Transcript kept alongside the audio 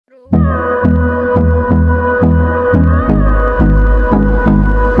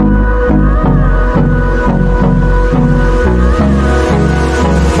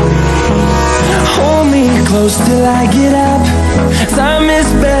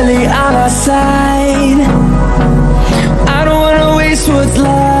side. I don't wanna waste what's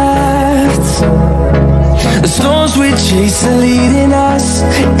left. The storms we chase are leading us,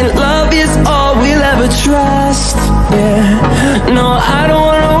 and love is all we'll ever trust. Yeah, no, I don't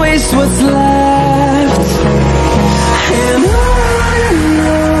wanna waste what's left. And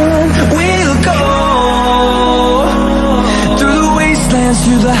on we'll go, through the wastelands,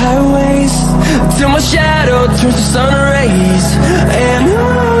 through the highways, till my shadow turns to sun rays. And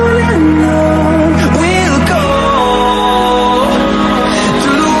on we'll go,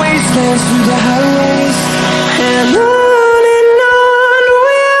 through the wastelands, through the highways, and on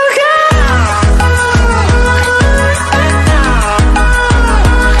we'll go.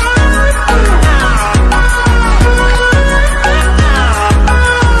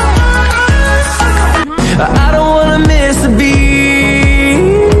 I don't wanna miss a beat.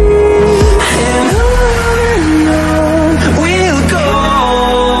 And on we'll go,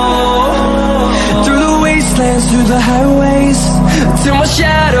 through the wastelands, through the highways, till my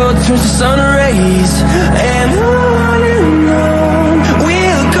shadow turns to sun rays. And on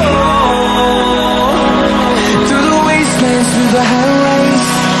we'll go, through the wastelands, through the highways,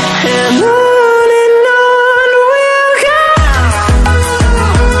 and on we'll go.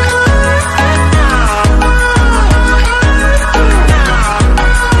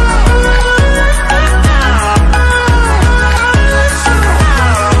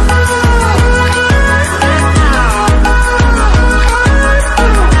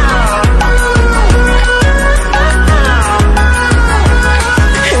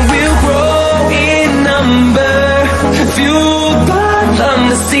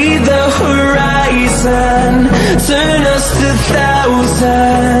 See the horizon, turn us to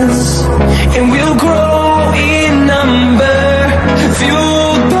thousands, and we'll grow in number,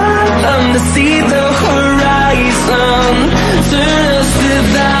 fueled by them to see the horizon, turn us to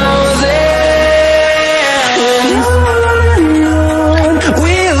thousands. And on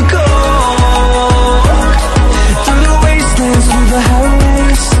we'll go, through the wastelands, through the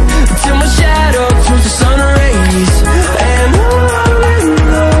highways, till my shadow turns to sun rays. And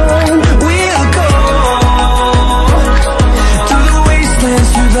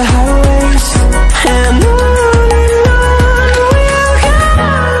through the highways, and on we'll go.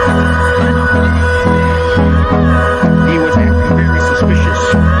 He was acting very suspicious.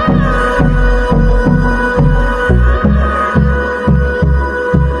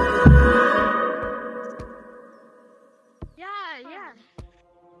 Yeah.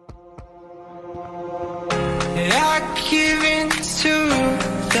 I give in to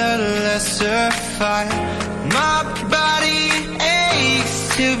the lesser fight. My body aches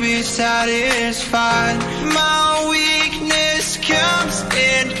to be satisfied. My weakness comes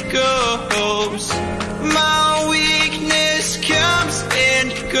and goes. My weakness comes and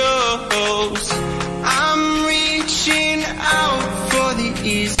goes. I'm reaching out for the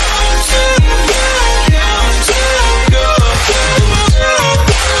easy.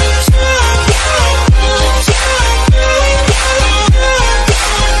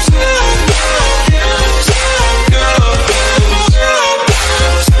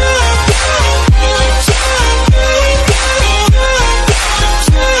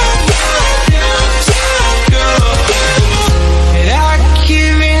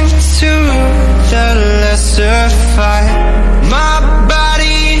 Fight. My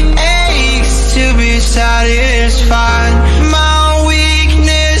body aches to be satisfied. My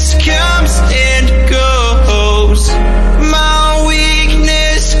weakness comes and goes. My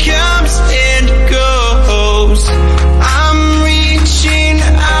weakness comes and goes. I'm reaching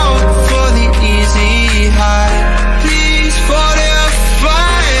out for the easy high. Please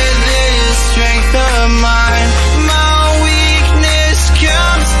fortify this strength of mine. My weakness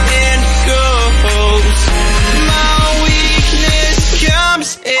comes and goes.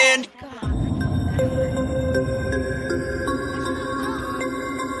 And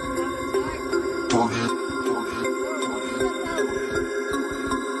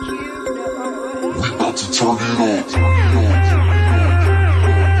we about to turn it on. Turn it on.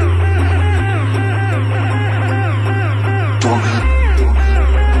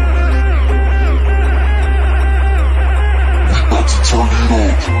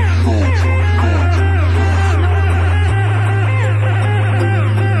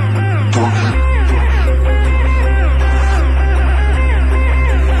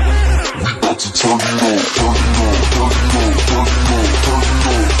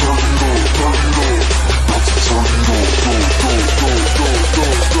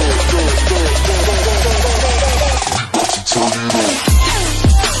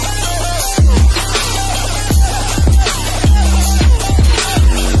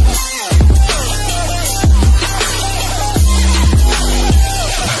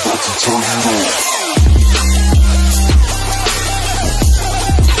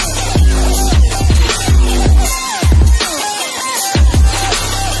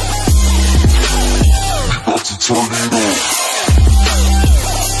 turn it on.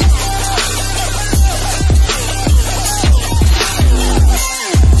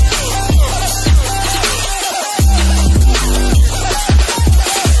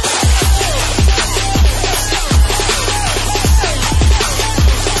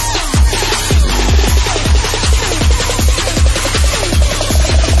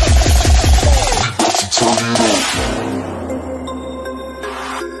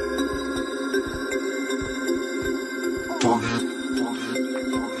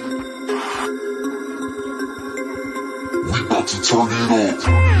 Turn it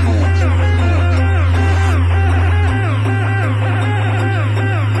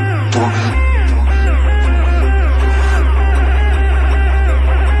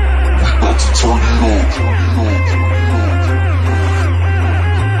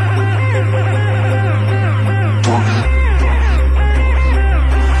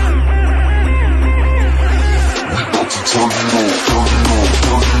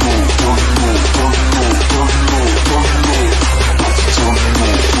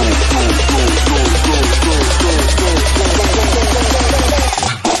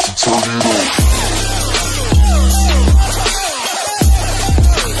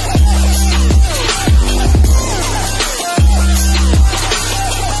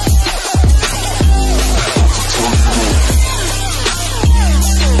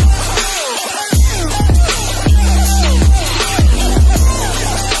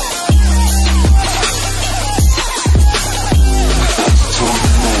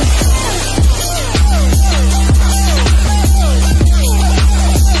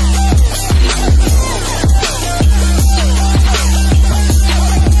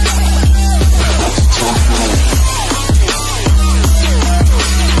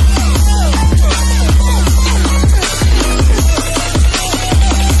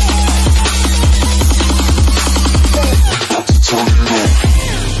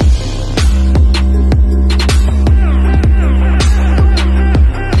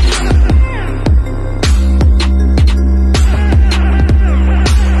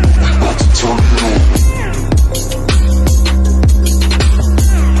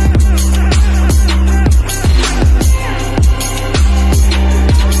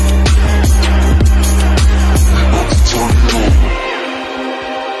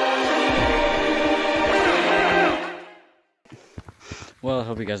Well, I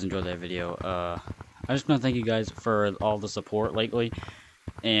hope you guys enjoyed that video. I just want to thank you guys for all the support lately,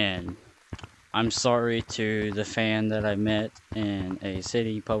 and I'm sorry to the fan that I met in a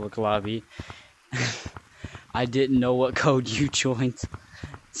city public lobby. I didn't know what code you joined,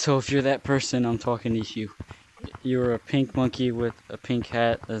 so if you're that person, I'm talking to you. You were a pink monkey with a pink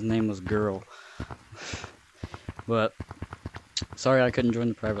hat. His name was Girl. But sorry I couldn't join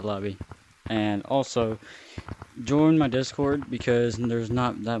the private lobby. And also, join my Discord, because there's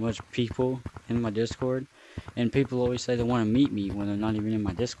not that much people in my Discord, and people always say they want to meet me when they're not even in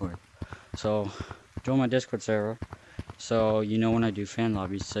my Discord. So join my Discord server, so you know when I do fan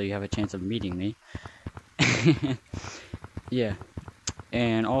lobbies, so you have a chance of meeting me. Yeah,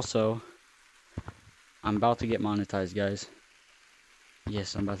 and also I'm about to get monetized, guys.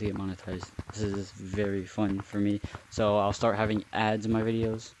 Yes, I'm about to get monetized. This is very fun for me, so I'll start having ads in my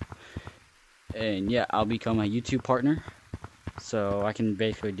videos. And yeah, I'll become a YouTube partner, so I can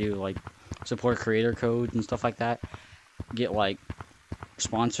basically do like support creator codes and stuff like that, get like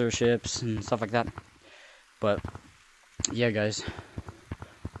sponsorships and stuff like that. But yeah, guys,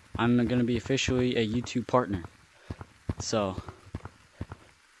 I'm gonna be officially a YouTube partner, so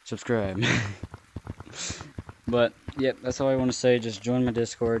subscribe. But yeah, that's all I want to say. Just join my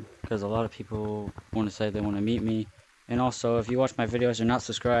Discord, because a lot of people want to say they want to meet me. And also, if you watch my videos and you're not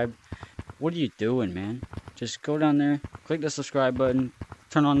subscribed, what are you doing, man? Just go down there, click the subscribe button,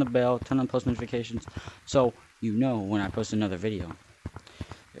 turn on the bell, turn on post notifications, so you know when I post another video.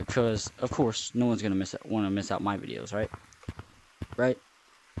 Because, of course, no one's gonna want to miss out my videos, right? Right?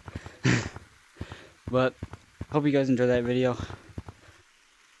 But, hope you guys enjoyed that video.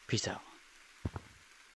 Peace out.